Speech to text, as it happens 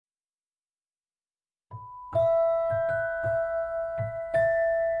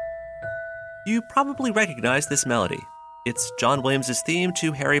You probably recognize this melody. It's John Williams' theme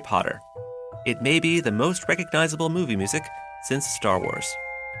to Harry Potter. It may be the most recognizable movie music since Star Wars.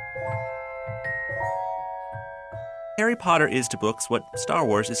 Harry Potter is to books what Star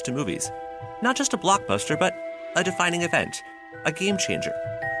Wars is to movies. Not just a blockbuster, but a defining event, a game changer.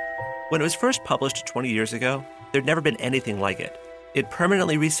 When it was first published 20 years ago, there'd never been anything like it. It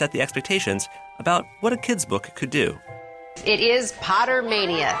permanently reset the expectations about what a kid's book could do. It is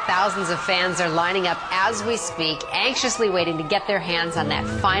Pottermania. Thousands of fans are lining up as we speak, anxiously waiting to get their hands on that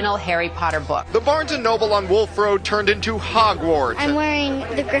final Harry Potter book. The Barnes & Noble on Wolf Road turned into Hogwarts. I'm wearing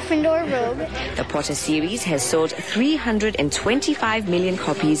the Gryffindor robe. The Potter series has sold 325 million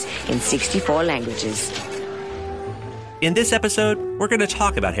copies in 64 languages. In this episode, we're going to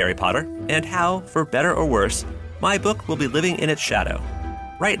talk about Harry Potter and how, for better or worse, my book will be living in its shadow.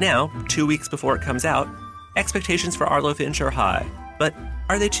 Right now, 2 weeks before it comes out, expectations for Arlo Finch are high, but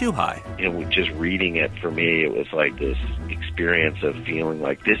are they too high? Just reading it, for me, it was like this experience of feeling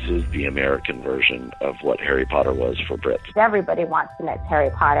like this is the American version of what Harry Potter was for Brits. Everybody wants the next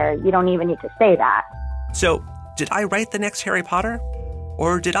Harry Potter. You don't even need to say that. So, did I write the next Harry Potter?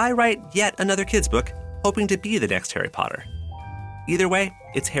 Or did I write yet another kid's book, hoping to be the next Harry Potter? Either way,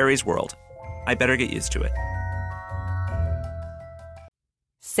 it's Harry's world. I better get used to it.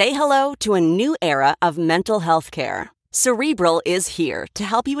 Say hello to a new era of mental health care. Cerebral is here to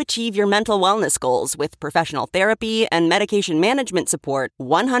help you achieve your mental wellness goals with professional therapy and medication management support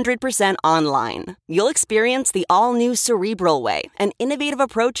 100% online. You'll experience the all-new Cerebral Way, an innovative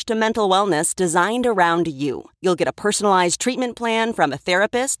approach to mental wellness designed around you. You'll get a personalized treatment plan from a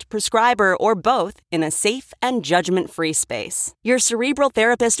therapist, prescriber, or both in a safe and judgment-free space. Your Cerebral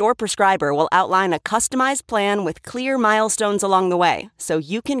therapist or prescriber will outline a customized plan with clear milestones along the way, so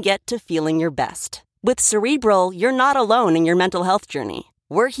you can get to feeling your best. With Cerebral, you're not alone in your mental health journey.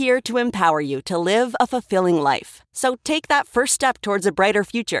 We're here to empower you to live a fulfilling life. So take that first step towards a brighter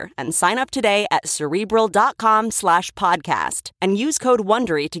future and sign up today at Cerebral.com/podcast and use code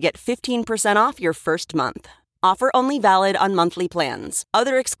WONDERY to get 15% off your first month. Offer only valid on monthly plans.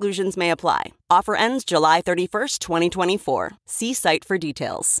 Other exclusions may apply. Offer ends July 31st, 2024. See site for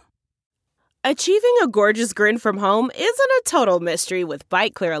details. Achieving a gorgeous grin from home isn't a total mystery with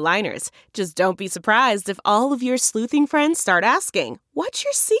Byte Clear aligners. Just don't be surprised if all of your sleuthing friends start asking, "What's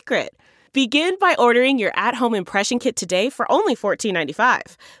your secret?" Begin by ordering your at-home impression kit today for only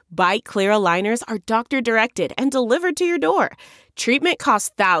 $14.95. Byte Clear aligners are doctor-directed and delivered to your door. Treatment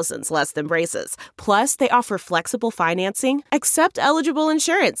costs thousands less than braces. Plus, they offer flexible financing, accept eligible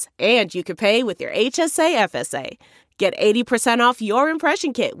insurance, and you can pay with your HSA FSA. Get 80% off your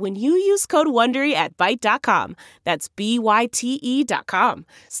impression kit when you use code WONDERY at Byte.com. That's BYTE.com.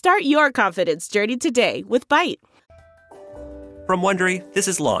 Start your confidence journey today with Byte. From Wondery, this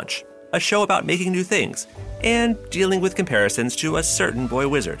is Launch, a show about making new things and dealing with comparisons to a certain boy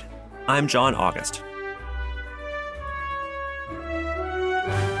wizard. I'm John August.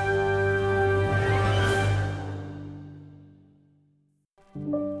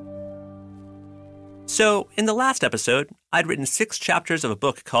 So, in the last episode, I'd written 6 chapters of a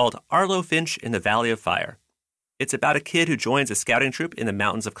book called Arlo Finch in the Valley of Fire. It's about a kid who joins a scouting troop in the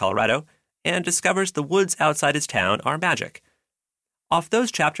mountains of Colorado and discovers the woods outside his town are magic. Off those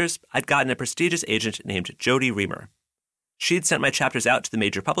chapters, I'd gotten a prestigious agent named Jody Reamer. She'd sent my chapters out to the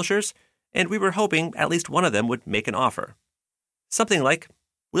major publishers, and we were hoping at least one of them would make an offer. Something like,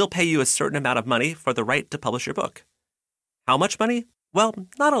 "We'll pay you a certain amount of money for the right to publish your book." How much money? Well,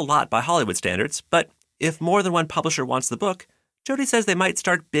 not a lot by Hollywood standards, but if more than one publisher wants the book, Jody says they might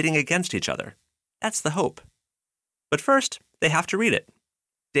start bidding against each other. That's the hope. But first, they have to read it.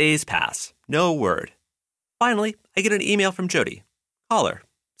 Days pass. No word. Finally, I get an email from Jody. Call her.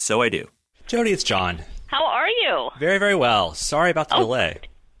 So I do. Jody, it's John. How are you? Very, very well. Sorry about the delay.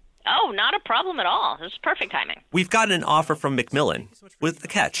 Oh, not a problem at all. This is perfect timing. We've gotten an offer from Macmillan with a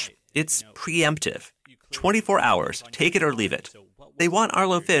catch. It's preemptive. 24 hours. Take it or leave it. They want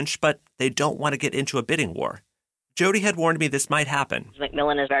Arlo Finch, but they don't want to get into a bidding war. Jody had warned me this might happen.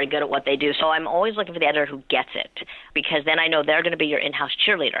 Macmillan is very good at what they do, so I'm always looking for the editor who gets it, because then I know they're going to be your in-house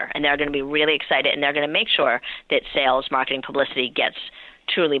cheerleader, and they're going to be really excited, and they're going to make sure that sales, marketing, publicity gets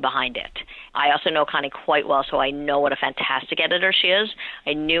truly behind it. I also know Connie quite well, so I know what a fantastic editor she is.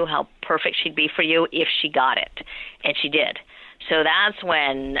 I knew how perfect she'd be for you if she got it, and she did. So that's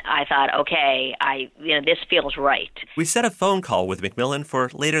when I thought, okay, this feels right. We set a phone call with Macmillan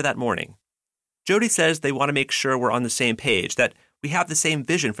for later that morning. Jody says they want to make sure we're on the same page, that we have the same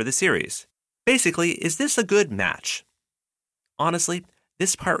vision for the series. Basically, is this a good match? Honestly,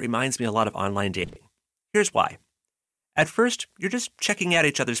 this part reminds me a lot of online dating. Here's why. At first, you're just checking out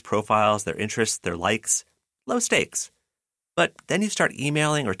each other's profiles, their interests, their likes. Low stakes. But then you start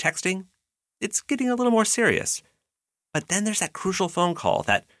emailing or texting. It's getting a little more serious. But then there's that crucial phone call,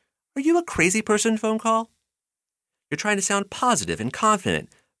 that "are you a crazy person" phone call. You're trying to sound positive and confident,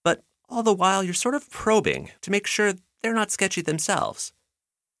 but all the while you're sort of probing to make sure they're not sketchy themselves.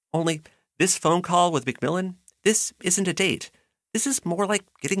 Only this phone call with Macmillan, this isn't a date. This is more like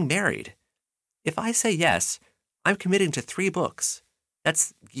getting married. If I say yes, I'm committing to 3 books.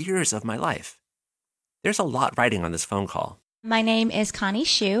 That's years of my life. There's a lot riding on this phone call. My name is Connie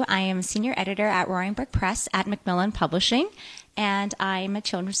Hsu. I am senior editor at Roaring Brook Press at Macmillan Publishing, and I'm a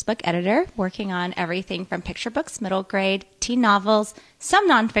children's book editor working on everything from picture books, middle grade, teen novels, some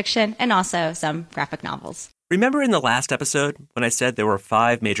nonfiction, and also some graphic novels. Remember in the last episode when I said there were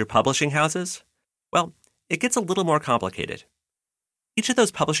 5 major publishing houses? Well, it gets a little more complicated. Each of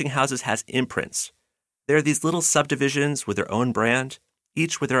those publishing houses has imprints. There are these little subdivisions with their own brand,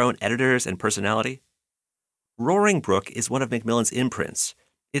 each with their own editors and personality. Roaring Brook is one of Macmillan's imprints.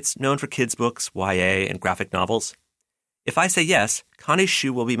 It's known for kids' books, YA, and graphic novels. If I say yes, Connie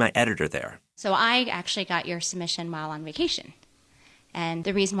Hsu will be my editor there. So I actually got your submission while on vacation. And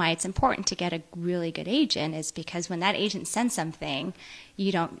the reason why it's important to get a really good agent is because when that agent sends something,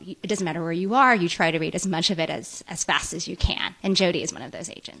 it doesn't matter where you are, you try to read as much of it as fast as you can. And Jody is one of those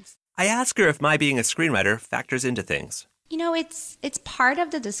agents. I ask her if my being a screenwriter factors into things. It's part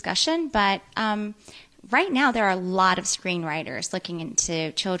of the discussion, but right now there are a lot of screenwriters looking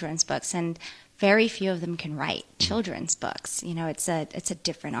into children's books, and very few of them can write children's books. It's a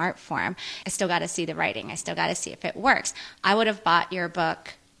different art form. I still got to see the writing. I still got to see if it works. I would have bought your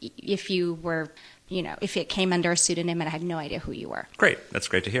book if you were, if it came under a pseudonym and I had no idea who you were. Great. That's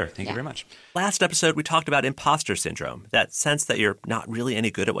great to hear. Thank you very much. Last episode, we talked about imposter syndrome, that sense that you're not really any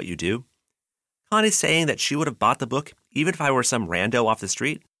good at what you do. Connie's saying that she would have bought the book even if I were some rando off the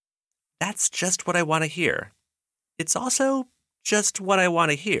street. That's just what I want to hear. It's also just what I want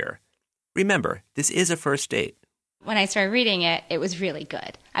to hear. Remember, this is a first date. When I started reading it, it was really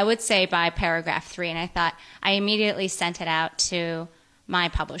good. I would say by paragraph 3, and I immediately sent it out to my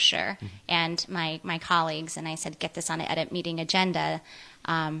publisher and my colleagues, and I said, get this on an edit meeting agenda.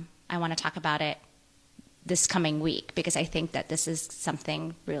 I want to talk about it this coming week because I think that this is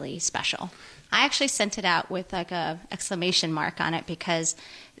something really special. I actually sent it out with like a exclamation mark on it because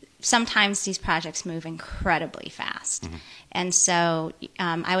sometimes these projects move incredibly fast. And so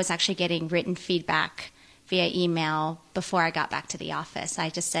I was actually getting written feedback via email before I got back to the office. I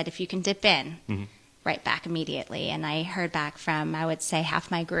just said, if you can dip in, write back immediately. And I heard back from, I would say, half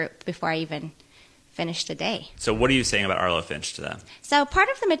my group before I even finished the day. So what are you saying about Arlo Finch to them? So part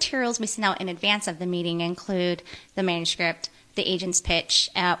of the materials we sent out in advance of the meeting include the manuscript, the agent's pitch,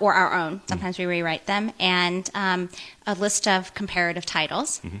 or our own. Sometimes we rewrite them, and a list of comparative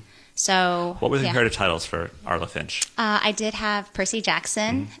titles. So, what were the comparative titles for Arlo Finch? I did have Percy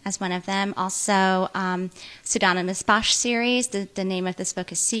Jackson as one of them. Also, Pseudonymous Bosch series. The name of this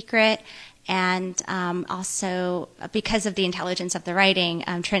book is Secret. And also, because of the intelligence of the writing,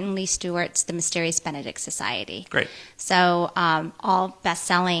 Trenton Lee Stewart's The Mysterious Benedict Society. Great. So, all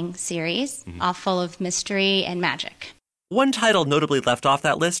best-selling series, all full of mystery and magic. One title notably left off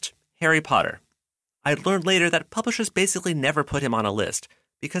that list, Harry Potter. I'd learned later that publishers basically never put him on a list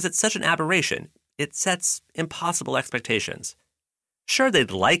because it's such an aberration. It sets impossible expectations. Sure, they'd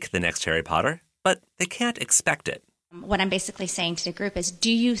like the next Harry Potter, but they can't expect it. What I'm basically saying to the group is,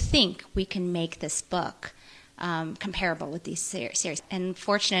 do you think we can make this book comparable with these series? And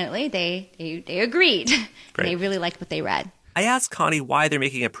fortunately, they agreed. And they really liked what they read. I asked Connie why they're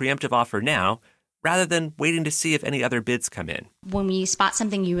making a preemptive offer now rather than waiting to see if any other bids come in. When you spot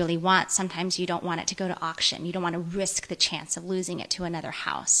something you really want, sometimes you don't want it to go to auction. You don't want to risk the chance of losing it to another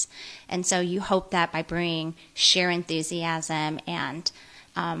house. And so you hope that by bringing sheer enthusiasm and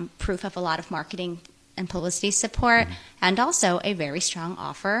proof of a lot of marketing and publicity support, and also a very strong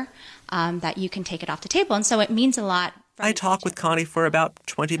offer, that you can take it off the table. And so it means a lot. I talk with Connie for about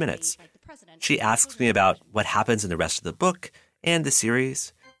 20 minutes. She asks me about what happens in the rest of the book and the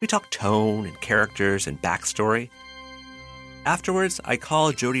series. We talk tone and characters and backstory. Afterwards, I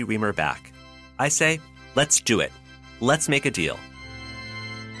call Jody Reamer back. I say, let's do it. Let's make a deal.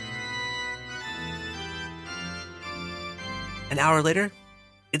 An hour later,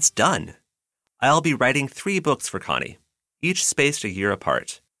 it's done. I'll be writing 3 books for Connie, each spaced a year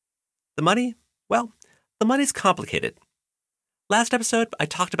apart. The money? Well, the money's complicated. Last episode, I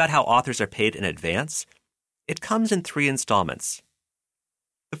talked about how authors are paid in advance. It comes in 3 installments.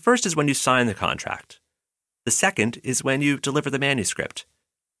 The first is when you sign the contract. The second is when you deliver the manuscript.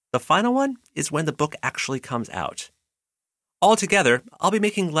 The final one is when the book actually comes out. Altogether, I'll be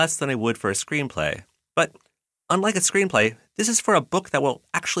making less than I would for a screenplay. But unlike a screenplay, this is for a book that will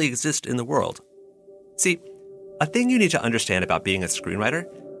actually exist in the world. See, a thing you need to understand about being a screenwriter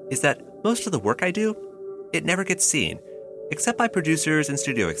is that most of the work I do, it never gets seen, except by producers and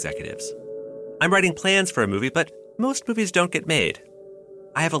studio executives. I'm writing plans for a movie, but most movies don't get made.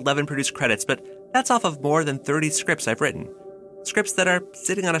 I have 11 produced credits, but that's off of more than 30 scripts I've written. Scripts that are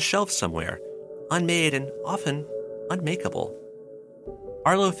sitting on a shelf somewhere, unmade and often unmakeable.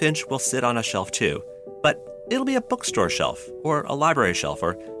 Arlo Finch will sit on a shelf too, but it'll be a bookstore shelf, or a library shelf,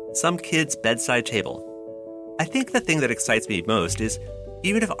 or some kid's bedside table. I think the thing that excites me most is,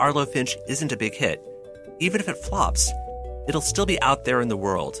 even if Arlo Finch isn't a big hit, even if it flops, it'll still be out there in the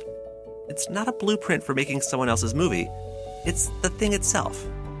world. It's not a blueprint for making someone else's movie. It's the thing itself,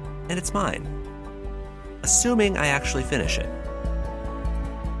 and it's mine. Assuming I actually finish it.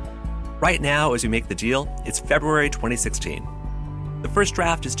 Right now, as we make the deal, it's February 2016. The first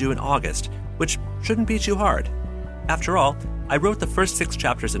draft is due in August, which shouldn't be too hard. After all, I wrote the first 6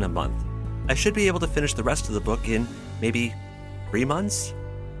 chapters in a month. I should be able to finish the rest of the book in maybe 3 months?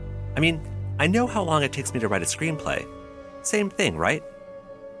 I mean, I know how long it takes me to write a screenplay. Same thing, right?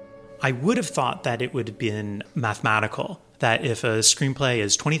 I would have thought that it would have been mathematical, that if a screenplay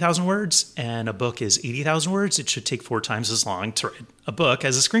is 20,000 words and a book is 80,000 words, it should take 4 times as long to write a book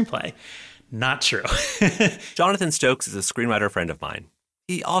as a screenplay. Not true. Jonathan Stokes is a screenwriter friend of mine.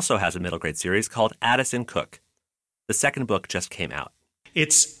 He also has a middle grade series called Addison Cook. The second book just came out.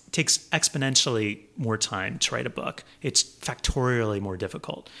 It takes exponentially more time to write a book. It's factorially more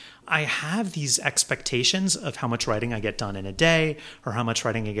difficult. I have these expectations of how much writing I get done in a day or how much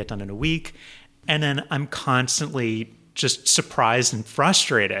writing I get done in a week. And then I'm constantly just surprised and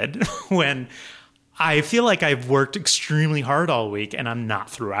frustrated when I feel like I've worked extremely hard all week and I'm not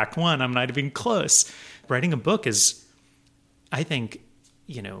through Act 1. I'm not even close. Writing a book is, I think,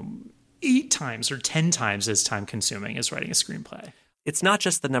 8 times or 10 times as time consuming as writing a screenplay. It's not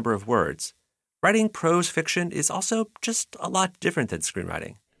just the number of words. Writing prose fiction is also just a lot different than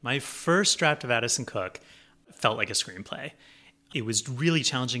screenwriting. My first draft of Addison Cook felt like a screenplay. It was really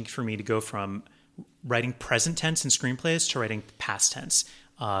challenging for me to go from writing present tense in screenplays to writing past tense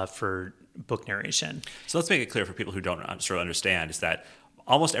for book narration. So let's make it clear for people who don't sort of understand is that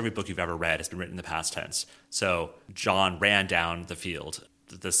almost every book you've ever read has been written in the past tense. So John ran down the field.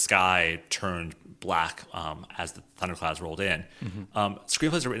 The sky turned black as the thunderclouds rolled in. Mm-hmm.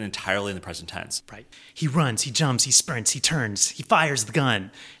 Screenplays are written entirely in the present tense. Right. He runs, he jumps, he sprints, he turns, he fires the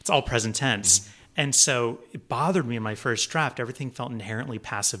gun. It's all present tense. Mm-hmm. And so it bothered me in my first draft. Everything felt inherently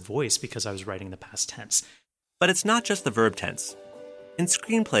passive voice because I was writing in the past tense. But it's not just the verb tense. In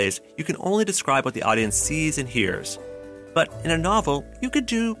screenplays, you can only describe what the audience sees and hears. But in a novel, you could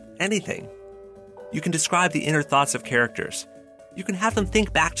do anything. You can describe the inner thoughts of characters. You can have them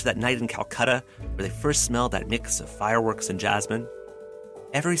think back to that night in Calcutta where they first smelled that mix of fireworks and jasmine.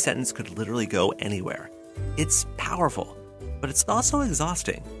 Every sentence could literally go anywhere. It's powerful, but it's also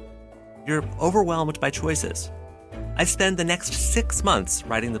exhausting. You're overwhelmed by choices. I spend the next 6 months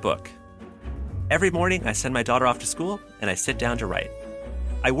writing the book. Every morning, I send my daughter off to school, and I sit down to write.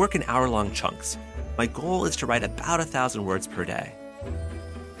 I work in hour-long chunks. My goal is to write about 1,000 words per day.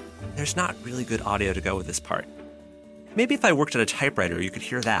 There's not really good audio to go with this part. Maybe if I worked at a typewriter, you could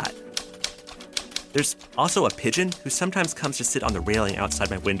hear that. There's also a pigeon who sometimes comes to sit on the railing outside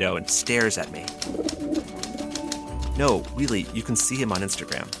my window and stares at me. No, really, you can see him on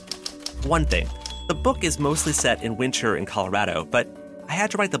Instagram. One thing, the book is mostly set in winter in Colorado, but I had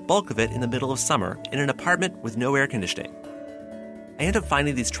to write the bulk of it in the middle of summer in an apartment with no air conditioning. I end up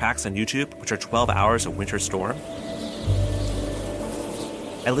finding these tracks on YouTube, which are 12 hours of Winter Storm.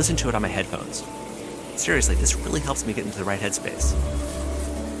 I listen to it on my headphones. Seriously, this really helps me get into the right headspace.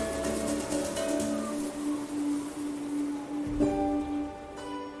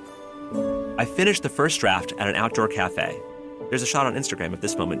 I finished the first draft at an outdoor cafe. There's a shot on Instagram of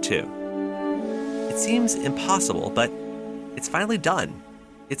this moment too. It seems impossible, but it's finally done.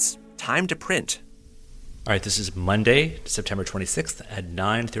 It's time to print. All right, this is Monday, September 26th at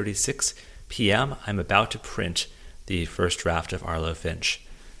 9:36 p.m. I'm about to print the first draft of Arlo Finch.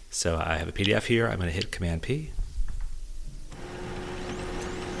 So I have a PDF here. I'm going to hit Command P.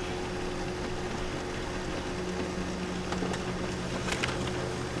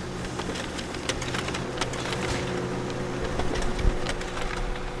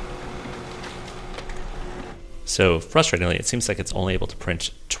 So frustratingly, it seems like it's only able to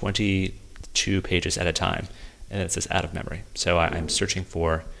print 22 pages at a time, and it says out of memory. So I'm searching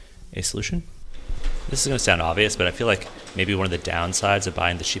for a solution. This is going to sound obvious, but I feel like maybe one of the downsides of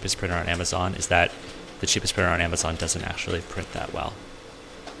buying the cheapest printer on Amazon is that the cheapest printer on Amazon doesn't actually print that well.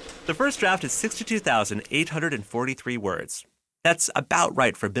 The first draft is 62,843 words. That's about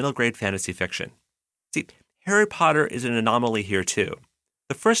right for middle-grade fantasy fiction. See, Harry Potter is an anomaly here, too.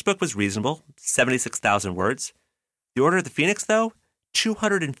 The first book was reasonable, 76,000 words. The Order of the Phoenix, though,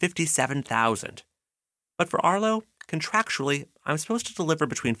 257,000. But for Arlo, contractually, I'm supposed to deliver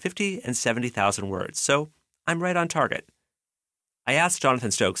between 50 and 70,000 words, so I'm right on target. I asked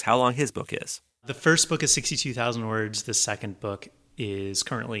Jonathan Stokes how long his book is. The first book is 62,000 words. The second book is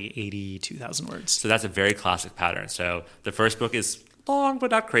currently 82,000 words. So that's a very classic pattern. So the first book is long,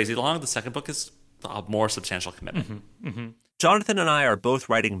 but not crazy long. The second book is a more substantial commitment. Mm-hmm. Mm-hmm. Jonathan and I are both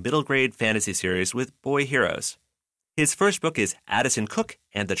writing middle-grade fantasy series with boy heroes. His first book is Addison Cook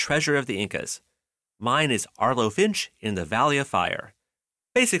and the Treasure of the Incas. Mine is Arlo Finch in the Valley of Fire.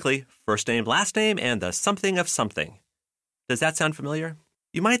 Basically, first name, last name, and the something of something. Does that sound familiar?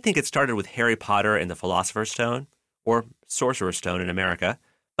 You might think it started with Harry Potter and the Philosopher's Stone, or Sorcerer's Stone in America,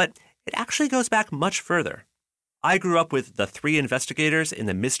 but it actually goes back much further. I grew up with The Three Investigators in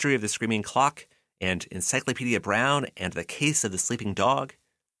the Mystery of the Screaming Clock, and Encyclopedia Brown and The Case of the Sleeping Dog.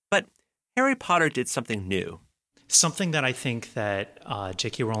 But Harry Potter did something new. Something that I think that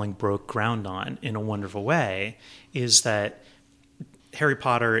J.K. Rowling broke ground on in a wonderful way is that Harry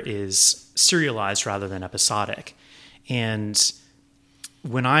Potter is serialized rather than episodic. And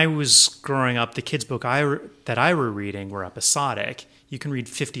when I was growing up, the kids' book that I were reading were episodic. You can read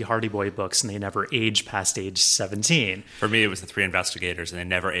 50 Hardy Boy books and they never age past age 17. For me, it was The Three Investigators, and they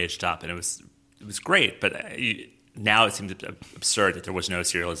never aged up, and it was great, but now it seems absurd that there was no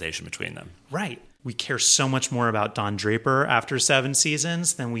serialization between them. Right. We care so much more about Don Draper after 7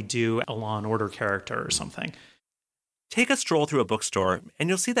 seasons than we do a Law & Order character or something. Take a stroll through a bookstore, and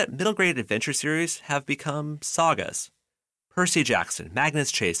you'll see that middle-grade adventure series have become sagas. Percy Jackson,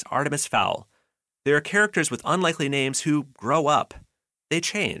 Magnus Chase, Artemis Fowl. They are characters with unlikely names who grow up. They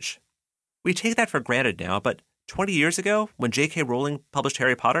change. We take that for granted now, but 20 years ago, when J.K. Rowling published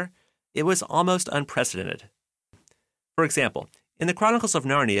Harry Potter, it was almost unprecedented. For example, in the Chronicles of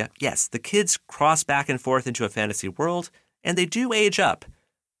Narnia, yes, the kids cross back and forth into a fantasy world, and they do age up.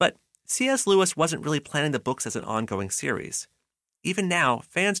 But C.S. Lewis wasn't really planning the books as an ongoing series. Even now,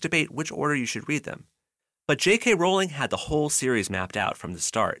 fans debate which order you should read them. But J.K. Rowling had the whole series mapped out from the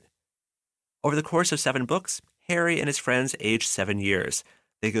start. Over the course of 7 books, Harry and his friends age 7 years.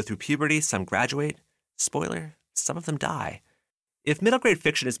 They go through puberty, some graduate. Spoiler, some of them die. If middle-grade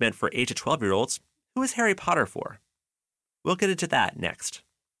fiction is meant for 8 to 12-year-olds, who is Harry Potter for? We'll get into that next.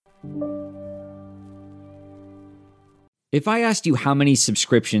 If I asked you how many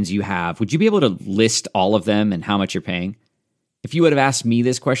subscriptions you have, would you be able to list all of them and how much you're paying? If you would have asked me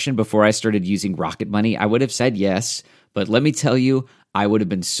this question before I started using Rocket Money, I would have said yes, but let me tell you, I would have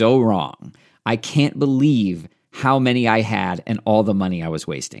been so wrong. I can't believe how many I had and all the money I was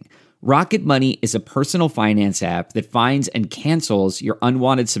wasting. Rocket Money is a personal finance app that finds and cancels your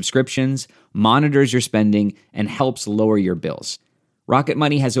unwanted subscriptions, monitors your spending, and helps lower your bills. Rocket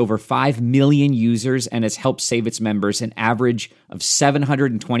Money has over 5 million users and has helped save its members an average of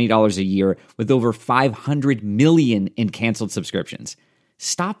 $720 a year with over 500 million in canceled subscriptions.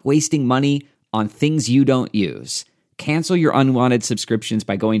 Stop wasting money on things you don't use. Cancel your unwanted subscriptions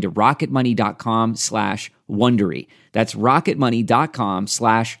by going to rocketmoney.com/Wondery. That's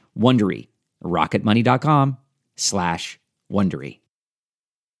rocketmoney.com/Wondery. rocketmoney.com/Wondery.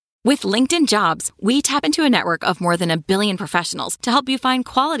 With LinkedIn Jobs, we tap into a network of more than 1 billion professionals to help you find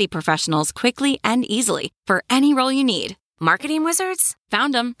quality professionals quickly and easily for any role you need. Marketing wizards?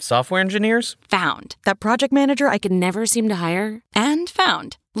 Found them. Software engineers? Found. That project manager I could never seem to hire? And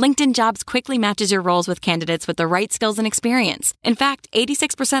found. LinkedIn Jobs quickly matches your roles with candidates with the right skills and experience. In fact,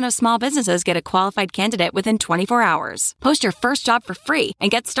 86% of small businesses get a qualified candidate within 24 hours. Post your first job for free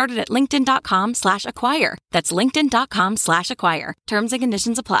and get started at linkedin.com/acquire. That's linkedin.com/acquire. Terms and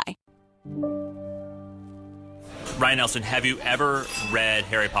conditions apply. Ryan Nelson, have you ever read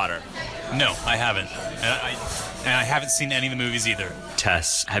Harry Potter? No, I haven't. And I haven't seen any of the movies either.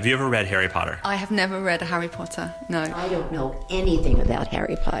 Tess, have you ever read Harry Potter? I have never read Harry Potter, no. I don't know anything about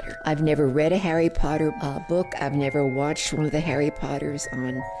Harry Potter. I've never read a Harry Potter book. I've never watched one of the Harry Potters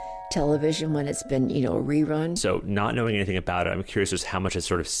on television when it's been, rerun. So not knowing anything about it, I'm curious as how much has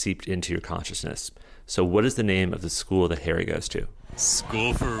sort of seeped into your consciousness. So what is the name of the school that Harry goes to?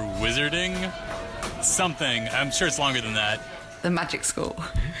 School for Wizarding? Something. I'm sure it's longer than that. The Magic School.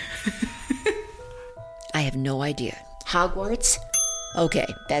 I have no idea. Hogwarts? Okay,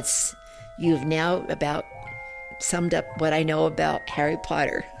 you've now about summed up what I know about Harry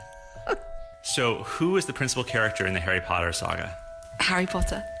Potter. So who is the principal character in the Harry Potter saga? Harry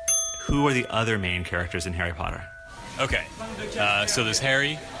Potter. who are the other main characters in Harry Potter? Okay, so there's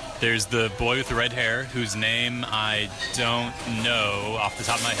Harry. There's the boy with the red hair, whose name I don't know off the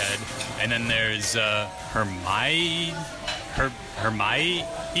top of my head. And then there's Hermione.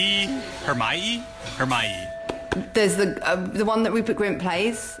 There's the one that Rupert Grint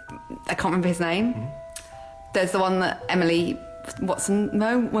plays. I can't remember his name. Mm-hmm. There's the one that Emily Watson.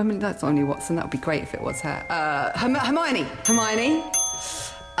 No, Emily, that's not Emily Watson. That would be great if it was her. Hermione.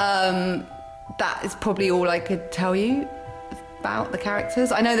 That is probably all I could tell you about the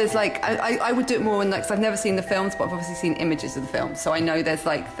characters. I know there's like I would do it more when like, 'cause I've never seen the films, but I've obviously seen images of the films, so I know there's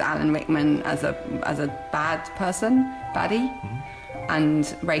like Alan Rickman as a bad person, baddie,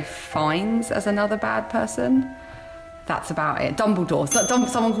 and Ralph Fiennes as another bad person. That's about it. Dumbledore.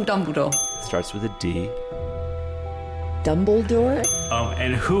 Someone called Dumbledore. Starts with a D. Dumbledore?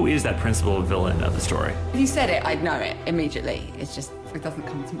 And who is that principal villain of the story? If you said it, I'd know it immediately. It's just it doesn't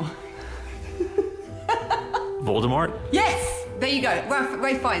come to mind. Voldemort? Yes! There you go. Ralph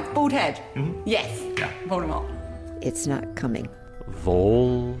Fiennes, bald head. Mm-hmm. Yes. Yeah. Voldemort. It's not coming.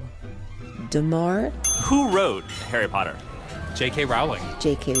 Voldemort? Who wrote Harry Potter? J.K. Rowling.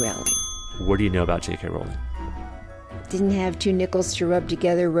 J.K. Rowling. What do you know about J.K. Rowling? Didn't have two nickels to rub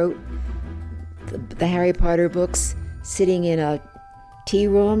together, wrote the Harry Potter books, sitting in a tea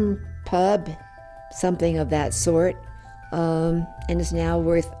room, pub, something of that sort, and is now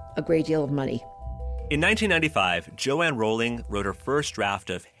worth a great deal of money. In 1995, Joanne Rowling wrote her first draft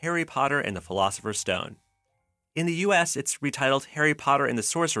of Harry Potter and the Philosopher's Stone. In the U.S., it's retitled Harry Potter and the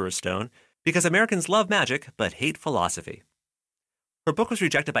Sorcerer's Stone because Americans love magic but hate philosophy. Her book was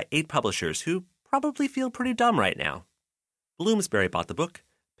rejected by 8 publishers who probably feel pretty dumb right now. Bloomsbury bought the book,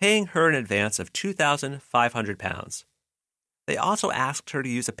 paying her an advance of £2,500. They also asked her to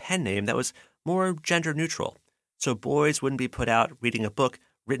use a pen name that was more gender neutral, so boys wouldn't be put out reading a book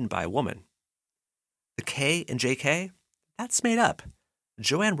written by a woman. The K in JK? That's made up.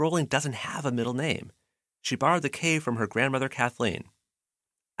 Joanne Rowling doesn't have a middle name. She borrowed the K from her grandmother Kathleen.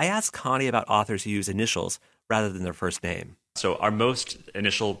 I asked Connie about authors who use initials rather than their first name. So are most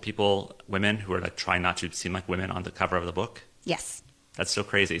initial people women who are like trying not to seem like women on the cover of the book? Yes. That's so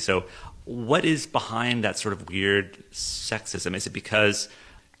crazy. So what is behind that sort of weird sexism? Is it because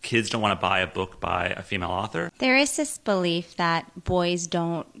kids don't want to buy a book by a female author? There is this belief that boys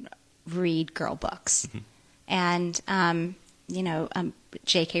don't read girl books. Mm-hmm. And,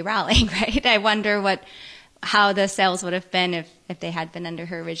 J.K. Rowling, right? I wonder how the sales would have been if they had been under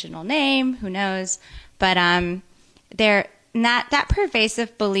her original name. Who knows? But that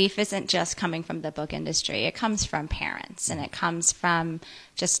pervasive belief isn't just coming from the book industry. It comes from parents, and it comes from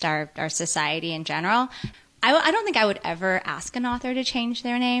just our society in general. I don't think I would ever ask an author to change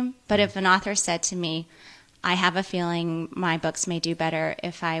their name, but if an author said to me, I have a feeling my books may do better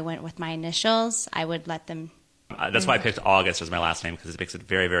if I went with my initials, I would let them. That's why I picked August as my last name, because it makes it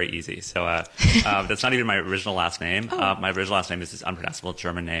very, very easy. So that's not even my original last name. Oh. My original last name is this unpronounceable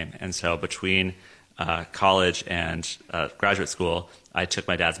German name. And so between college and graduate school, I took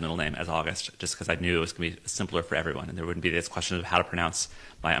my dad's middle name as August, just because I knew it was going to be simpler for everyone, and there wouldn't be this question of how to pronounce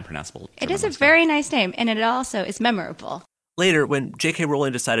my unpronounceable German It is a very nice name, and it also is memorable. Later, when J.K.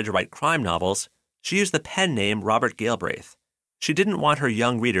 Rowling decided to write crime novels, she used the pen name Robert Galbraith. She didn't want her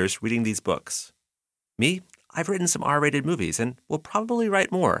young readers reading these books. Me, I've written some R-rated movies and will probably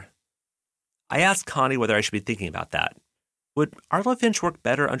write more. I asked Connie whether I should be thinking about that. Would Arlo Finch work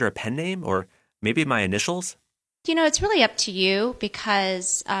better under a pen name, or maybe my initials? It's really up to you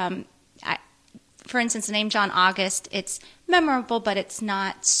because, for instance, the name John August, it's memorable, but it's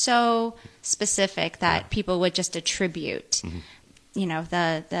not so specific that people would just attribute,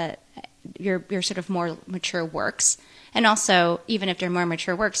 your sort of more mature works. And also, even if they're more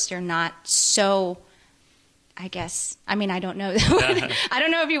mature works, they're not so, I guess, I don't know. I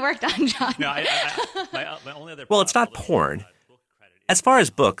don't know if you worked on John. No, my only other... Well, it's not porn. As far as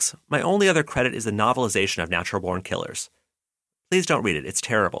books, my only other credit is the novelization of Natural Born Killers. Please don't read it. It's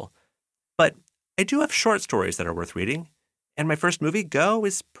terrible. But I do have short stories that are worth reading, and my first movie, Go,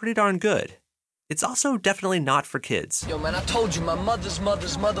 is pretty darn good. It's also definitely not for kids. Yo, man, I told you my mother's mother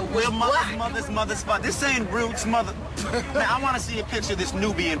was black. Mother's mother. This ain't Roots' mother. Man, I want to see a picture of this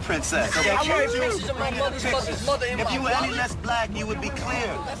Nubian princess. Okay? I want pictures of my mother's mother in If you were my any less black, you would be clear.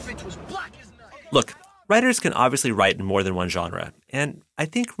 That bitch was black as night. Look, writers can obviously write in more than one genre, and I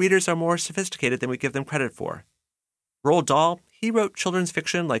think readers are more sophisticated than we give them credit for. Roald Dahl, he wrote children's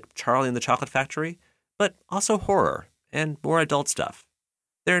fiction like Charlie and the Chocolate Factory, but also horror and more adult stuff.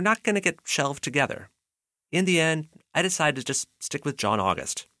 They're not going to get shelved together. In the end, I decided to just stick with John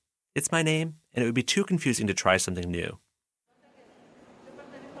August. It's my name, and it would be too confusing to try something new.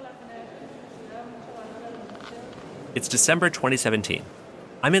 It's December 2017.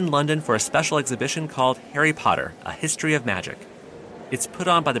 I'm in London for a special exhibition called Harry Potter, A History of Magic. It's put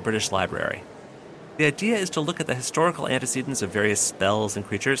on by the British Library. The idea is to look at the historical antecedents of various spells and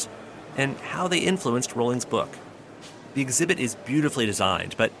creatures and how they influenced Rowling's book. The exhibit is beautifully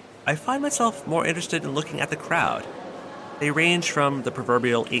designed, but I find myself more interested in looking at the crowd. They range from the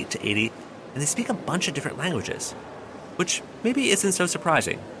proverbial 8 to 80, and they speak a bunch of different languages, which maybe isn't so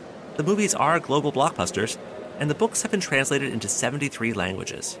surprising. The movies are global blockbusters, and the books have been translated into 73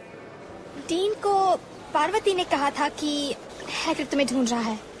 languages. Dean को पार्वती ने कहा था कि Hagrid तुम्हें ढूंढ रहा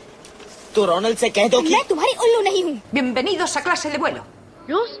है। तो रोनाल्ड से कह दो कि मैं तुम्हारी उल्लू नहीं हूँ। Bienvenidos a clase de vuelo.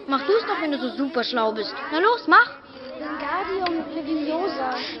 Los, mach du es doch, wenn du so super schlau bist. Na los, mach. Wingardium Leviosa.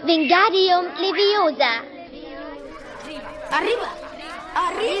 Wingardium Leviosa. Arriba.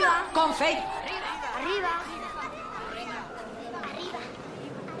 Arriba. Con fe. Arriba.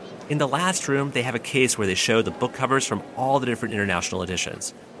 In the last room, they have a case where they show the book covers from all the different international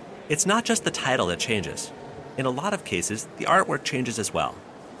editions. It's not just the title that changes. In a lot of cases, the artwork changes as well.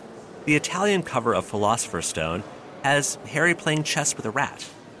 The Italian cover of Philosopher's Stone has Harry playing chess with a rat.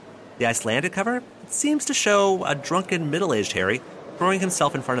 The Icelandic cover seems to show a drunken middle-aged Harry throwing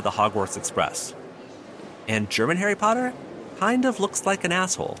himself in front of the Hogwarts Express. And German Harry Potter kind of looks like an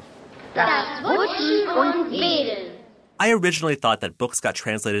asshole. Das Wutschen und Wedeln. I originally thought that books got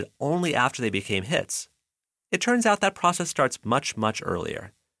translated only after they became hits. It turns out that process starts much, much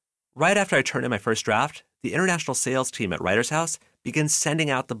earlier. Right after I turn in my first draft, the international sales team at Writers House begins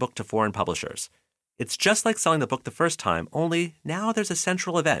sending out the book to foreign publishers. It's just like selling the book the first time, only now there's a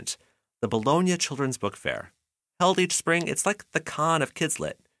central event, the Bologna Children's Book Fair. Held each spring, it's like the con of Kids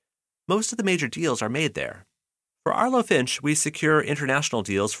Lit. Most of the major deals are made there. For Arlo Finch, we secure international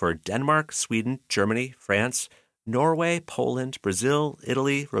deals for Denmark, Sweden, Germany, France, Norway, Poland, Brazil,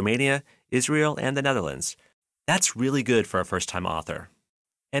 Italy, Romania, Israel, and the Netherlands. That's really good for a first-time author.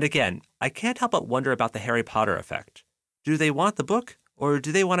 And again, I can't help but wonder about the Harry Potter effect. Do they want the book, or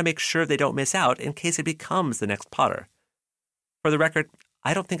do they want to make sure they don't miss out in case it becomes the next Potter? For the record,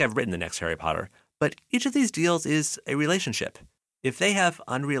 I don't think I've written the next Harry Potter, but each of these deals is a relationship. If they have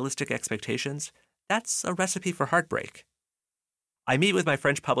unrealistic expectations, that's a recipe for heartbreak. I meet with my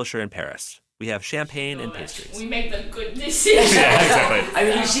French publisher in Paris. We have champagne and pastries. We make the good decisions. Yeah, exactly. I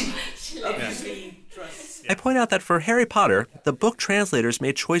mean, you should obviously trust. I point out that for Harry Potter, the book translators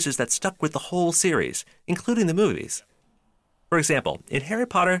made choices that stuck with the whole series, including the movies. For example, in Harry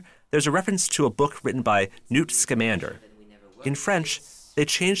Potter, there's a reference to a book written by Newt Scamander. In French, they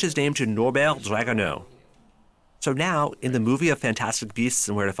changed his name to Norbert Dragoneau. So now, in the movie of Fantastic Beasts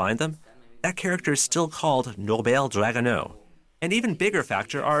and Where to Find Them, that character is still called Norbert Dragoneau. An even bigger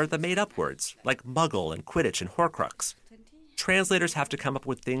factor are the made-up words, like Muggle and Quidditch and Horcrux. Translators have to come up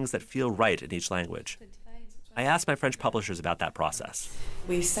with things that feel right in each language. I asked my French publishers about that process.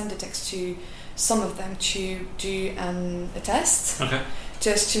 We send the text to some of them to do a test,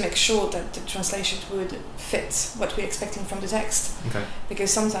 just to make sure that the translation would fit what we're expecting from the text. Okay.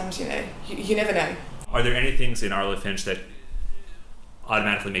 Because sometimes, you never know. Are there any things in Arlo Finch that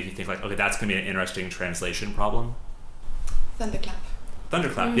automatically make you think like, okay, that's going to be an interesting translation problem? Thunderclap.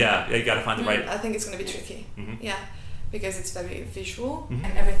 Thunderclap, yeah, you got to find the right. I think it's going to be tricky. Mm-hmm. Yeah, because it's very visual Mm-hmm.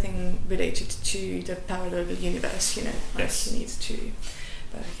 and everything related to the parallel universe. Yes. You need to.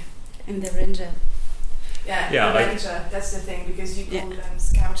 But And the ranger. Yeah, Yeah, the like- ranger. That's the thing, because you call them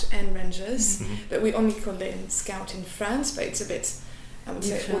scout and rangers, Mhm. but we only call them scout in France. But it's a bit, I would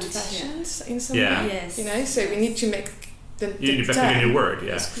say, Different, old-fashioned in some Yeah. way. Yes. So we need to make the You need to term. make a new word,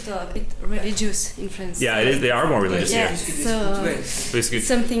 yeah. So a bit religious in France. Yeah, it is, they are more religious Yeah, here. so Basically,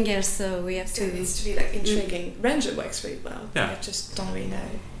 something else. So we have So it to. needs to be like intriguing. Ranger works really well. Yeah. I just don't really know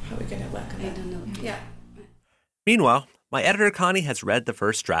how we're going to work on that. I don't know. Yeah. Meanwhile, my editor Connie has read the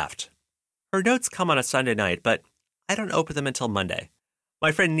first draft. Her notes come on a Sunday night, but I don't open them until Monday.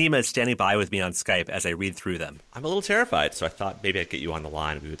 My friend Nima is standing by with me on Skype as I read through them. I'm a little terrified, so I thought maybe I'd get you on the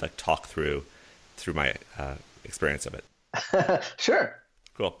line and we would talk through my experience of it. Sure.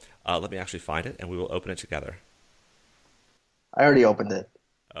 Cool. Let me actually find it, and we will open it together. I already opened it.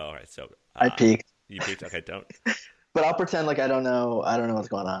 Oh, all right. So I peeked. You peeked. Okay, don't. But I'll pretend like I don't know what's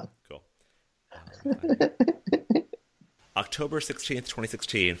going on. Cool. October 16th,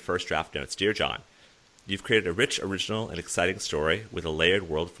 2016, first draft notes. Dear John, you've created a rich, original, and exciting story with a layered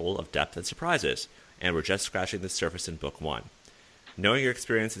world full of depth and surprises, and we're just scratching the surface in book one. Knowing your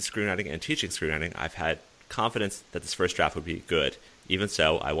experience in screenwriting and teaching screenwriting, I've had confidence that this first draft would be good. Even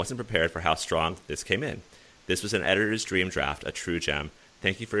so, I wasn't prepared for how strong this came in. This was an editor's dream draft, a true gem.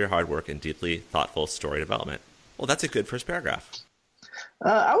 Thank you for your hard work and deeply thoughtful story development. Well, that's a good first paragraph.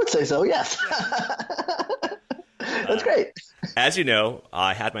 I would say so, yes. That's great. As you know,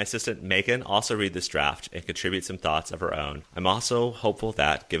 I had my assistant Megan also read this draft and contribute some thoughts of her own. I'm also hopeful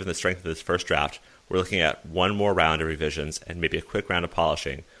that, given the strength of this first draft, we're looking at one more round of revisions and maybe a quick round of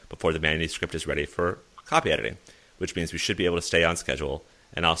polishing before the manuscript is ready for copy editing, which means we should be able to stay on schedule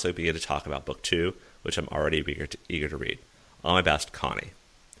and also begin to talk about Book 2, which I'm already eager to read. All my best, Connie.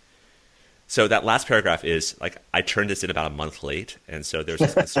 So that last paragraph is, like, I turned this in about a month late, and so there's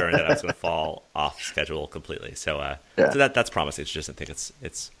this concern that I was going to fall off schedule completely. So that's promising. She doesn't think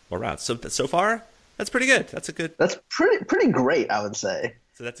it's more rounds. So far, that's pretty good. That's pretty great, I would say.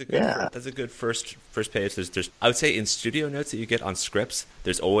 So that's a good first page. There's I would say in studio notes that you get on scripts,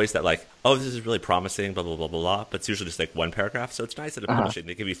 there's always that like, oh, this is really promising, blah blah blah blah blah. But it's usually just like one paragraph. So it's nice that publishing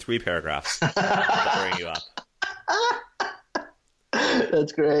they give you 3 paragraphs to bring you up.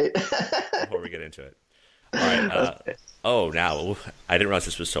 That's great. Before we get into it, all right. Now I didn't realize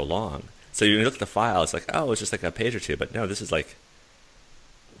this was so long. So you look at the file, it's like, oh, it's just like a page or two. But no, this is like,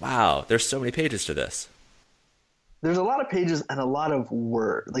 wow, there's so many pages to this. There's a lot of pages and a lot of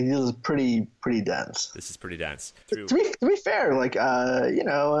words. Like, this is pretty dense. This is pretty dense. To be fair, like,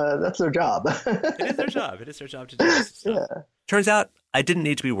 that's their job. It is their job. It is their job to do this stuff. Yeah. Turns out I didn't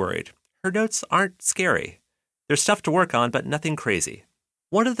need to be worried. Her notes aren't scary. There's stuff to work on, but nothing crazy.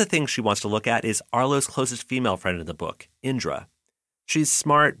 One of the things she wants to look at is Arlo's closest female friend in the book, Indra. She's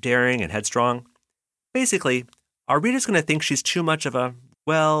smart, daring, and headstrong. Basically, our reader's going to think she's too much of a,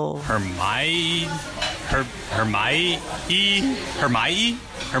 well... Hermione?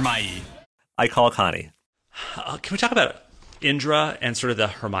 I call Connie. Can we talk about Indra and sort of the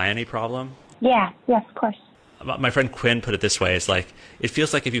Hermione problem? Yes, of course. My friend Quinn put it this way. It's like, it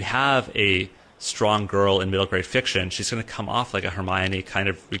feels like if you have a strong girl in middle grade fiction, she's going to come off like a Hermione kind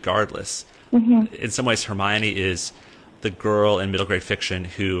of regardless. Mm-hmm. In some ways, Hermione is the girl in middle grade fiction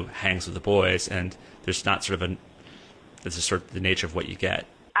who hangs with the boys, and there's not sort of this is sort of the nature of what you get.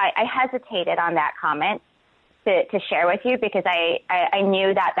 I hesitated on that comment to share with you because I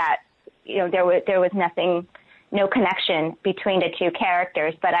knew that there was no connection between the two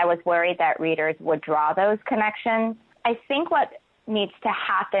characters, but I was worried that readers would draw those connections. I think what needs to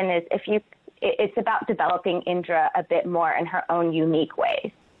happen is it's about developing Indra a bit more in her own unique ways.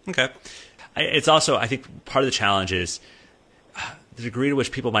 Okay. It's also, I think, part of the challenge is the degree to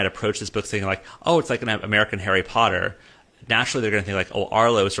which people might approach this book thinking like, oh, it's like an American Harry Potter. Naturally, they're going to think like, oh,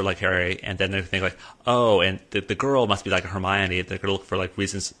 Arlo is sort of like Harry, and then they're going to think like, oh, and the girl must be like a Hermione. They're going to look for like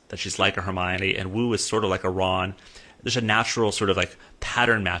reasons that she's like a Hermione, and Wu is sort of like a Ron. There's a natural sort of like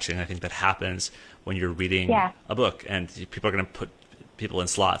pattern matching, I think, that happens when you're reading a book, and people are going to put people in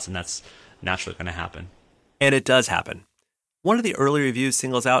slots, and that's naturally going to happen. And it does happen. One of the early reviews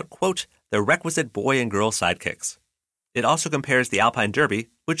singles out, quote, the requisite boy and girl sidekicks. It also compares the Alpine Derby,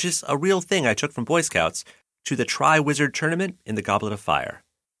 which is a real thing I took from Boy Scouts, to the Tri-Wizard Tournament in the Goblet of Fire.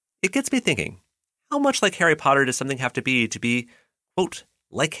 It gets me thinking, how much like Harry Potter does something have to be, quote,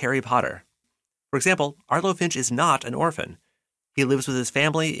 like Harry Potter? For example, Arlo Finch is not an orphan. He lives with his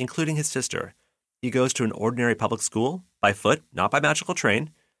family, including his sister. He goes to an ordinary public school, by foot, not by magical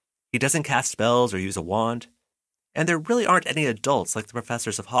train. He doesn't cast spells or use a wand. And there really aren't any adults like the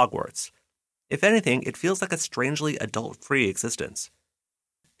professors of Hogwarts. If anything, it feels like a strangely adult-free existence.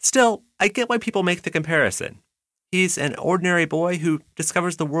 Still, I get why people make the comparison. He's an ordinary boy who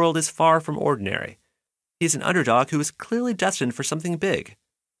discovers the world is far from ordinary. He's an underdog who is clearly destined for something big,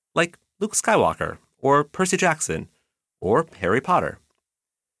 like Luke Skywalker, or Percy Jackson, or Harry Potter.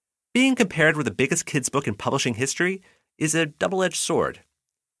 Being compared with the biggest kids' book in publishing history is a double-edged sword.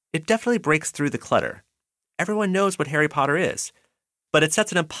 It definitely breaks through the clutter. Everyone knows what Harry Potter is, but it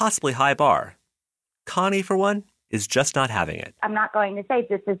sets an impossibly high bar. Connie, for one, is just not having it. I'm not going to say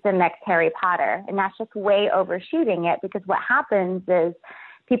this is the next Harry Potter, and that's just way overshooting it, because what happens is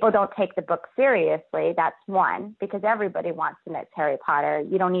people don't take the book seriously. That's one, because everybody wants the next Harry Potter.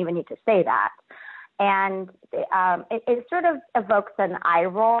 You don't even need to say that. And it sort of evokes an eye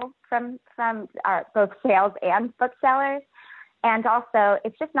roll from both sales and booksellers. And also,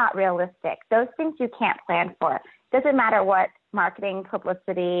 it's just not realistic. Those things you can't plan for. It doesn't matter what marketing,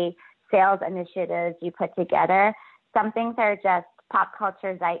 publicity, sales initiatives you put together. Some things are just pop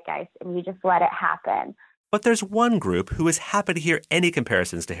culture zeitgeist, and you just let it happen. But there's one group who is happy to hear any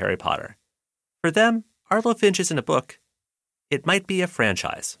comparisons to Harry Potter. For them, Arlo Finch isn't a book. It might be a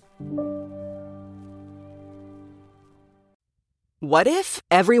franchise. What if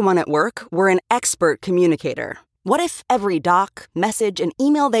everyone at work were an expert communicator? What if every doc, message, and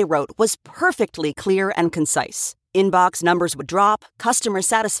email they wrote was perfectly clear and concise? Inbox numbers would drop, customer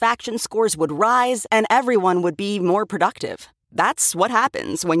satisfaction scores would rise, and everyone would be more productive. That's what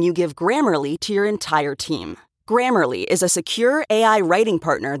happens when you give Grammarly to your entire team. Grammarly is a secure AI writing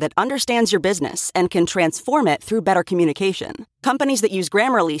partner that understands your business and can transform it through better communication. Companies that use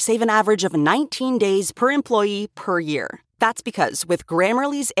Grammarly save an average of 19 days per employee per year. That's because with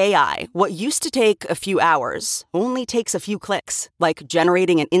Grammarly's AI, what used to take a few hours only takes a few clicks, like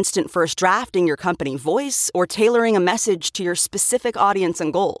generating an instant first draft in your company voice or tailoring a message to your specific audience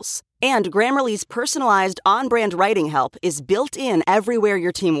and goals. And Grammarly's personalized on-brand writing help is built in everywhere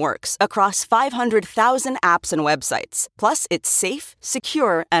your team works, across 500,000 apps and websites. Plus, it's safe,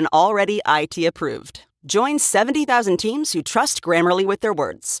 secure, and already IT approved. Join 70,000 teams who trust Grammarly with their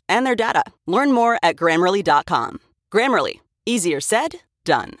words and their data. Learn more at Grammarly.com. Grammarly. Easier said,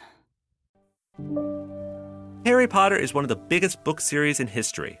 done. Harry Potter is one of the biggest book series in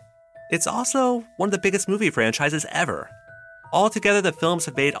history. It's also one of the biggest movie franchises ever. Altogether, the films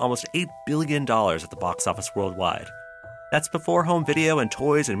have made almost $8 billion at the box office worldwide. That's before home video and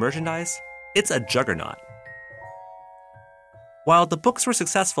toys and merchandise. It's a juggernaut. While the books were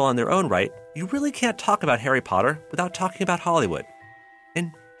successful in their own right, you really can't talk about Harry Potter without talking about Hollywood.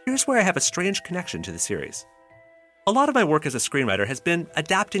 And here's where I have a strange connection to the series. A lot of my work as a screenwriter has been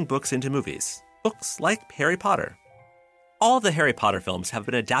adapting books into movies, books like Harry Potter. All of the Harry Potter films have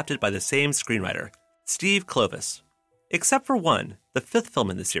been adapted by the same screenwriter, Steve Kloves. Except for one, the fifth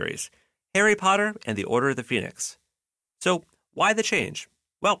film in the series, Harry Potter and the Order of the Phoenix. So why the change?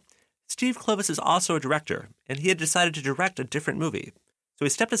 Well, Steve Kloves is also a director, and he had decided to direct a different movie, so he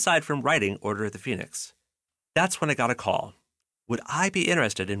stepped aside from writing Order of the Phoenix. That's when I got a call. Would I be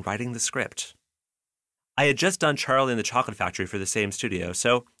interested in writing the script? I had just done Charlie and the Chocolate Factory for the same studio,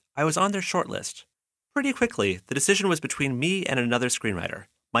 so I was on their shortlist. Pretty quickly, the decision was between me and another screenwriter,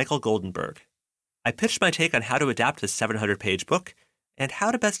 Michael Goldenberg. I pitched my take on how to adapt this 700-page book and how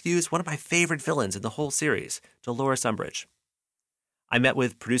to best use one of my favorite villains in the whole series, Dolores Umbridge. I met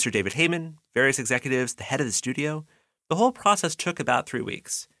with producer David Heyman, various executives, the head of the studio. The whole process took about 3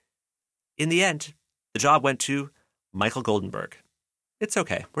 weeks. In the end, the job went to Michael Goldenberg. It's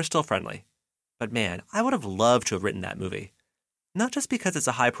okay, we're still friendly. But man, I would have loved to have written that movie. Not just because it's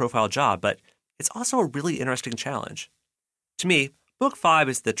a high-profile job, but it's also a really interesting challenge. To me, Book 5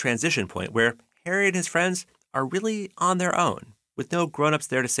 is the transition point where Harry and his friends are really on their own, with no grown-ups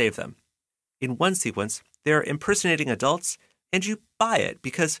there to save them. In one sequence, they're impersonating adults, and you buy it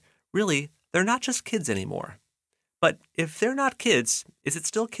because, really, they're not just kids anymore. But if they're not kids, is it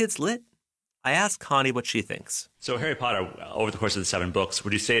still kids lit? I asked Connie what she thinks. So Harry Potter, over the course of the 7 books,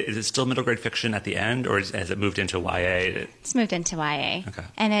 would you say, is it still middle grade fiction at the end, or has it moved into YA? It's moved into YA. Okay.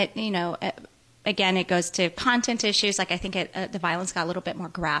 And it, again, it goes to content issues. Like I think the violence got a little bit more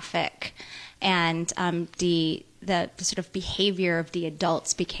graphic, and the sort of behavior of the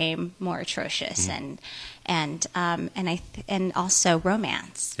adults became more atrocious, and also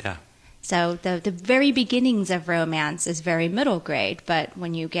romance. Yeah. So the very beginnings of romance is very middle grade, but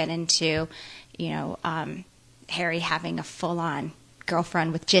when you get into, Harry having a full-on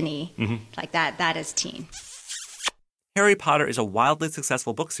girlfriend with Ginny, like that is teen. Harry Potter is a wildly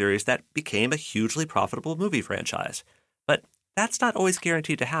successful book series that became a hugely profitable movie franchise. But that's not always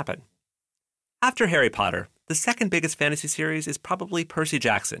guaranteed to happen. After Harry Potter, the second biggest fantasy series is probably Percy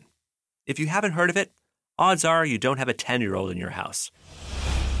Jackson. If you haven't heard of it, odds are you don't have a 10-year-old in your house.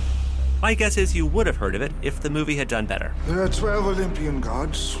 My guess is you would have heard of it if the movie had done better. There are 12 Olympian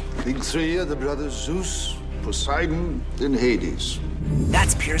gods. Big 3 are the brothers Zeus, Poseidon, and Hades.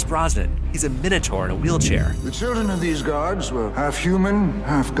 That's Pierce Brosnan. He's a minotaur in a wheelchair. The children of these gods were half human,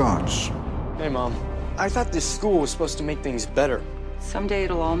 half gods. Hey, Mom. I thought this school was supposed to make things better. Someday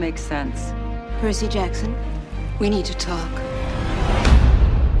it'll all make sense. Percy Jackson, we need to talk.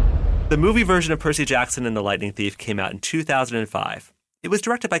 The movie version of Percy Jackson and the Lightning Thief came out in 2005. It was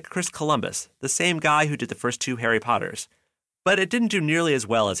directed by Chris Columbus, the same guy who did the first 2 Harry Potters. But it didn't do nearly as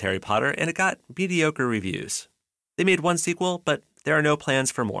well as Harry Potter, and it got mediocre reviews. They made 1 sequel, but there are no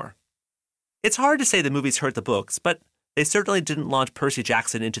plans for more. It's hard to say the movies hurt the books, but they certainly didn't launch Percy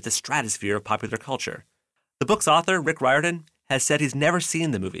Jackson into the stratosphere of popular culture. The book's author, Rick Riordan, has said he's never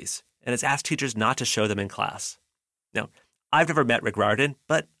seen the movies and has asked teachers not to show them in class. Now, I've never met Rick Riordan,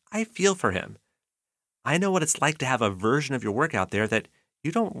 but I feel for him. I know what it's like to have a version of your work out there that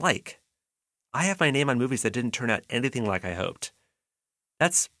you don't like. I have my name on movies that didn't turn out anything like I hoped.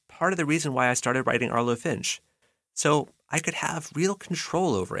 That's part of the reason why I started writing Arlo Finch, so I could have real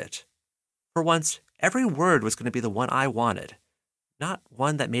control over it. For once, every word was going to be the one I wanted, not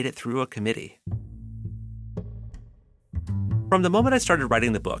one that made it through a committee. From the moment I started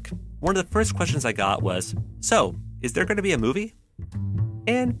writing the book, one of the first questions I got was, so, is there going to be a movie?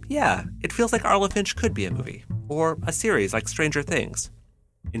 And yeah, it feels like Arlo Finch could be a movie, or a series like Stranger Things.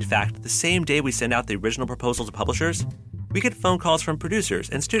 In fact, the same day we send out the original proposal to publishers, we get phone calls from producers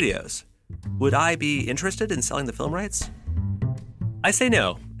and studios. Would I be interested in selling the film rights? I say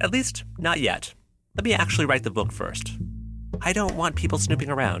no, at least not yet. Let me actually write the book first. I don't want people snooping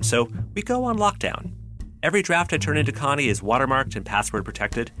around, so we go on lockdown. Every draft I turn into Connie is watermarked and password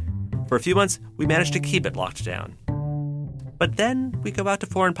protected. For a few months, we managed to keep it locked down. But then we go out to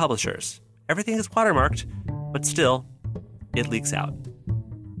foreign publishers. Everything is watermarked, but still, it leaks out.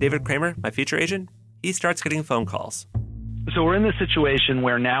 David Kramer, my feature agent, he starts getting phone calls. So we're in this situation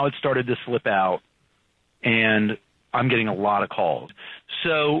where now it's started to slip out, and I'm getting a lot of calls.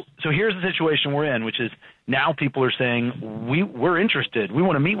 So here's the situation we're in, which is now people are saying, we're interested. We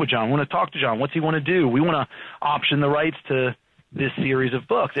want to meet with John. We want to talk to John. What's he want to do? We want to option the rights to this series of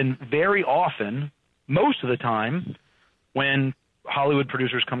books. And very often, most of the time, when Hollywood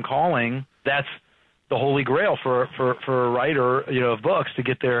producers come calling, that's the holy grail for a writer, of books to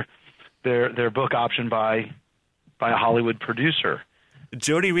get their book optioned by a Hollywood producer.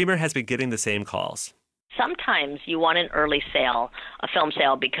 Jody Reamer has been getting the same calls. Sometimes you want an early sale, a film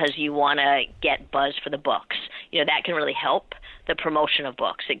sale, because you want to get buzz for the books. That can really help the promotion of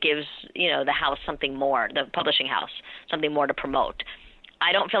books. It gives, the house something more, the publishing house, something more to promote.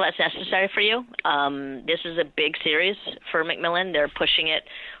 I don't feel that's necessary for you. This is a big series for Macmillan. They're pushing it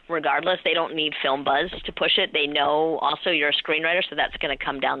regardless. They don't need film buzz to push it. They know also you're a screenwriter, so that's going to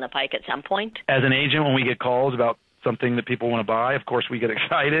come down the pike at some point. As an agent, when we get calls about something that people want to buy, of course we get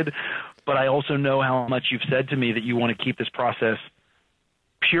excited. But I also know how much you've said to me that you want to keep this process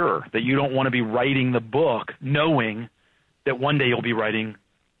pure, that you don't want to be writing the book knowing that one day you'll be writing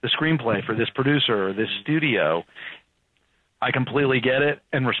the screenplay for this producer or this studio. I completely get it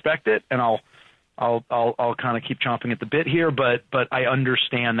and respect it, and I'll kind of keep chomping at the bit here, but I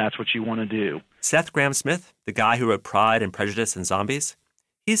understand that's what you want to do. Seth Grahame-Smith, the guy who wrote Pride and Prejudice and Zombies,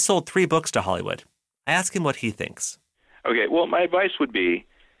 he's sold 3 books to Hollywood. I ask him what he thinks. Okay, well, my advice would be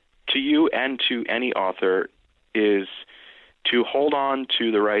to you and to any author is to hold on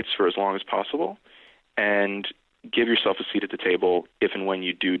to the rights for as long as possible and give yourself a seat at the table if and when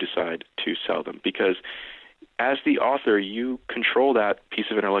you do decide to sell them. Because as the author, you control that piece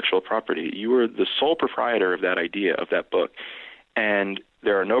of intellectual property. You are the sole proprietor of that idea, of that book. And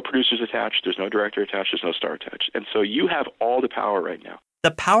there are no producers attached, there's no director attached, there's no star attached. And so you have all the power right now.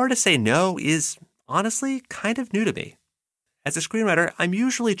 The power to say no is honestly kind of new to me. As a screenwriter, I'm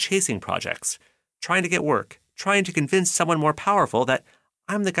usually chasing projects, trying to get work, trying to convince someone more powerful that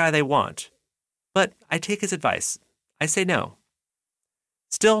I'm the guy they want. But I take his advice. I say no.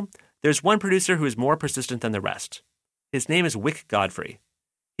 Still, there's one producer who is more persistent than the rest. His name is Wyck Godfrey.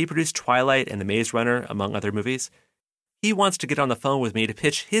 He produced Twilight and The Maze Runner, among other movies. He wants to get on the phone with me to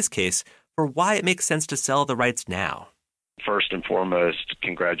pitch his case for why it makes sense to sell the rights now. First and foremost,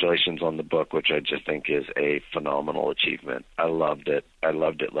 congratulations on the book, which I just think is a phenomenal achievement. I loved it. I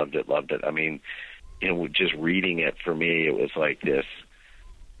loved it. I mean, just reading it for me, it was like this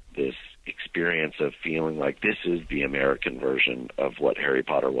experience of feeling like this is the American version of what Harry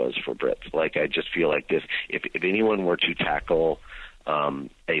Potter was for Brits. Like, I just feel like this, if anyone were to tackle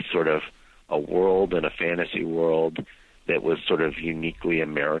a sort of a world and a fantasy world that was sort of uniquely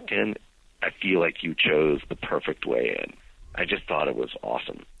American, I feel like you chose the perfect way in. I just thought it was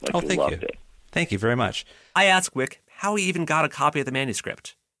awesome. Thank loved you. it. Thank you very much. I asked Wyck how he even got a copy of the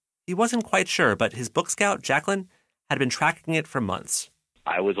manuscript. He wasn't quite sure, but his book scout, Jacqueline, had been tracking it for months.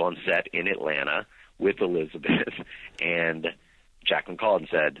 I was on set in Atlanta with Elizabeth, and Jacqueline called and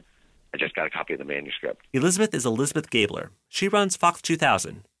said, I just got a copy of the manuscript. Elizabeth is Elizabeth Gabler. She runs Fox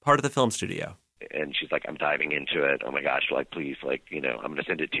 2000, part of the film studio. And she's like, I'm diving into it. Oh, my gosh, please, I'm going to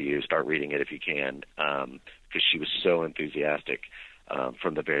send it to you. Start reading it if you can, because she was so enthusiastic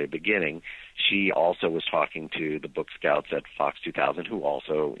from the very beginning. She also was talking to the book scouts at Fox 2000 who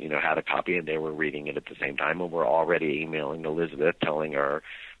also, had a copy, and they were reading it at the same time, and we're already emailing Elizabeth telling her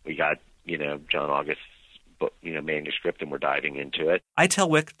we got, John August's book, manuscript, and we're diving into it. I tell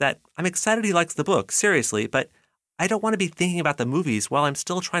Wyck that I'm excited he likes the book, seriously, but I don't want to be thinking about the movies while I'm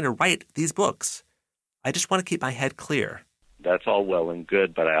still trying to write these books. I just want to keep my head clear. That's all well and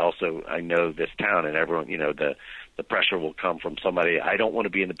good, but I know this town, and everyone, the pressure will come from somebody. I don't want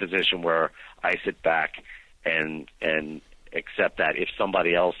to be in the position where I sit back and accept that if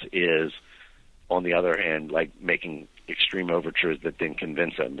somebody else is, on the other hand, making extreme overtures that then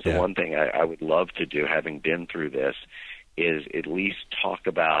convince them. So one thing I would love to do, having been through this, is at least talk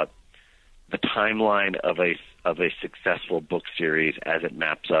about the timeline of a successful book series as it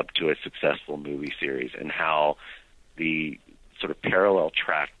maps up to a successful movie series, and how the sort of parallel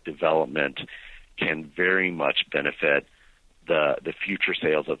track development can very much benefit the future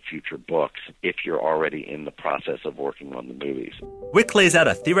sales of future books if you're already in the process of working on the movies. Wick lays out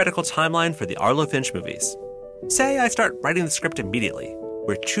a theoretical timeline for the Arlo Finch movies. Say I start writing the script immediately.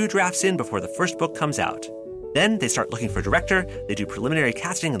 We're 2 drafts in before the first book comes out. Then they start looking for a director, they do preliminary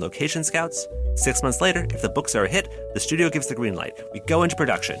casting and location scouts. 6 months later, if the books are a hit, the studio gives the green light. We go into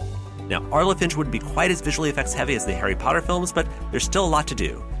production. Now, Arlo Finch wouldn't be quite as visually effects heavy as the Harry Potter films, but there's still a lot to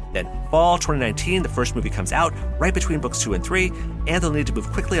do. Then, fall 2019, the first movie comes out, right between books 2 and 3, and they'll need to move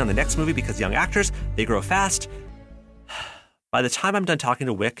quickly on the next movie because young actors, they grow fast. By the time I'm done talking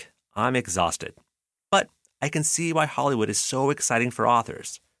to Wick, I'm exhausted. But I can see why Hollywood is so exciting for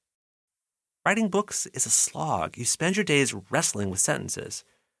authors. Writing books is a slog. You spend your days wrestling with sentences.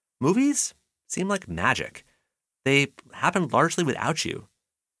 Movies seem like magic. They happen largely without you.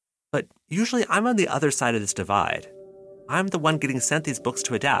 But usually I'm on the other side of this divide. I'm the one getting sent these books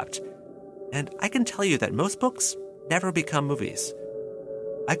to adapt. And I can tell you that most books never become movies.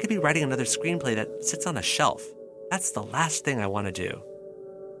 I could be writing another screenplay that sits on a shelf. That's the last thing I want to do.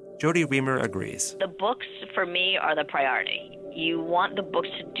 Jody Reamer agrees. The books, for me, are the priority. You want the books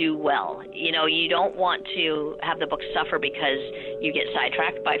to do well. You know, you don't want to have the books suffer because you get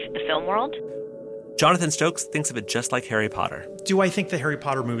sidetracked by the film world. Jonathan Stokes thinks of it just like Harry Potter. Do I think the Harry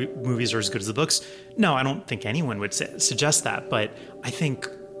Potter movies are as good as the books? No, I don't think anyone would suggest that, but I think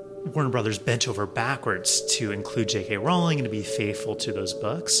Warner Brothers bent over backwards to include J.K. Rowling and to be faithful to those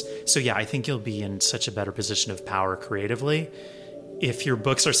books. So yeah, I think you'll be in such a better position of power creatively if your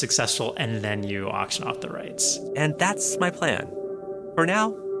books are successful and then you auction off the rights. And that's my plan. For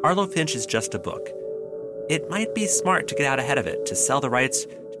now, Arlo Finch is just a book. It might be smart to get out ahead of it, to sell the rights,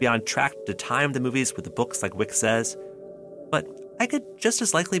 to be on track to time the movies with the books like Wick says. But I could just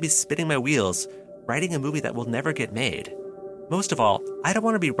as likely be spinning my wheels, writing a movie that will never get made. Most of all, I don't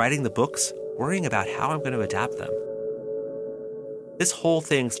want to be writing the books, worrying about how I'm going to adapt them. This whole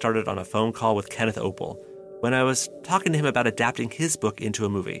thing started on a phone call with Kenneth Opel, when I was talking to him about adapting his book into a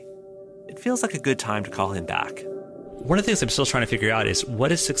movie. It feels like a good time to call him back. One of the things I'm still trying to figure out is,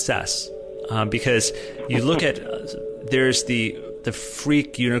 what is success? Because you look at, there's the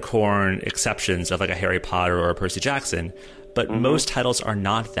freak unicorn exceptions of like a Harry Potter or a Percy Jackson, but most titles are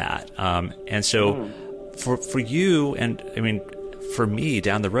not that. And so for you, and I mean, for me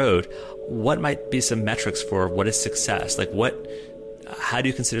down the road, what might be some metrics for what is success? Like how do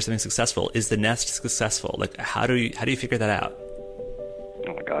you consider something successful? Is The Nest successful? Like how do you figure that out?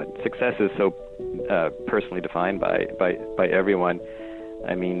 Oh my God, success is so personally defined by everyone.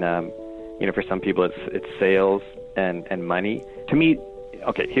 I mean, for some people it's sales and money. To me,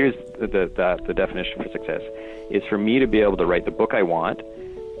 okay, here's the definition for success: is for me to be able to write the book I want,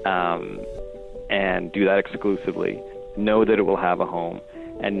 and do that exclusively. Know that it will have a home,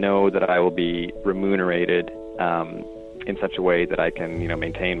 and know that I will be remunerated in such a way that I can,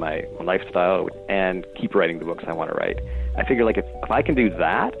 maintain my lifestyle and keep writing the books I want to write. I figure like if I can do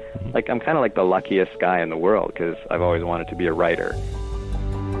that, like I'm kind of like the luckiest guy in the world because I've always wanted to be a writer.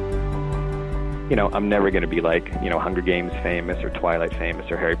 I'm never going to be like, Hunger Games famous or Twilight famous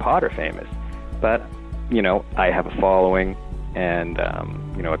or Harry Potter famous. But, I have a following and,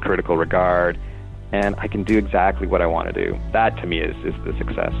 a critical regard, and I can do exactly what I want to do. That to me is the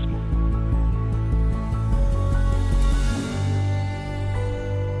success.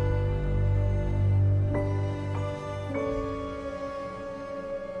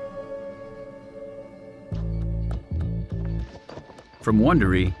 From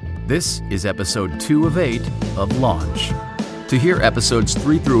Wondery, this is episode 2 of 8 of Launch. To hear episodes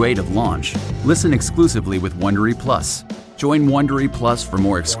 3 through 8 of Launch, listen exclusively with Wondery Plus. Join Wondery Plus for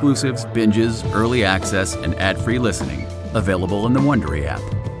more exclusives, binges, early access, and ad-free listening. Available in the Wondery app.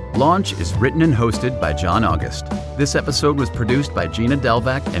 Launch is written and hosted by John August. This episode was produced by Gina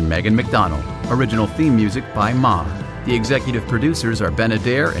Delvac and Megan McDonald. Original theme music by Ma. The executive producers are Ben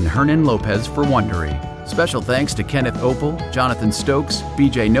Adair and Hernan Lopez for Wondery. Special thanks to Kenneth Opel, Jonathan Stokes,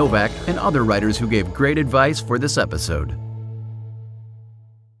 BJ Novak, and other writers who gave great advice for this episode.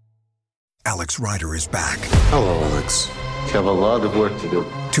 Alex Rider is back. Hello, Alex. You have a lot of work to do.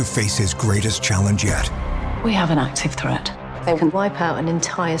 To face his greatest challenge yet. We have an active threat. They can wipe out an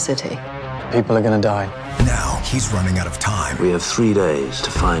entire city. People are going to die. Now he's running out of time. We have 3 days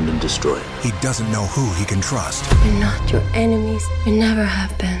to find and destroy it. He doesn't know who he can trust. We're not your enemies. We never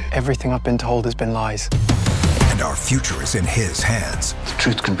have been. Everything I've been told has been lies. And our future is in his hands. The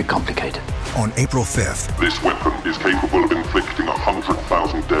truth can be complicated. On April 5th, this weapon is capable of inflicting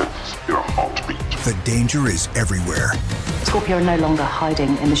 100,000 deaths in a heartbeat. The danger is everywhere. Scorpio are no longer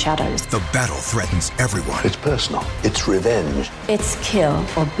hiding in the shadows. The battle threatens everyone. It's personal. It's revenge. It's kill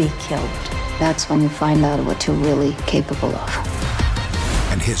or be killed. That's when you find out what you're really capable of.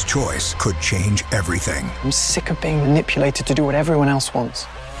 And his choice could change everything. I'm sick of being manipulated to do what everyone else wants.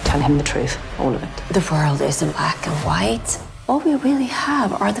 Tell him the truth, all of it. The world isn't black and white. All we really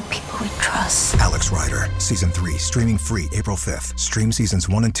have are the people we trust. Alex Rider, Season 3, streaming free April 5th. Stream Seasons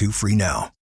 1 and 2 free now.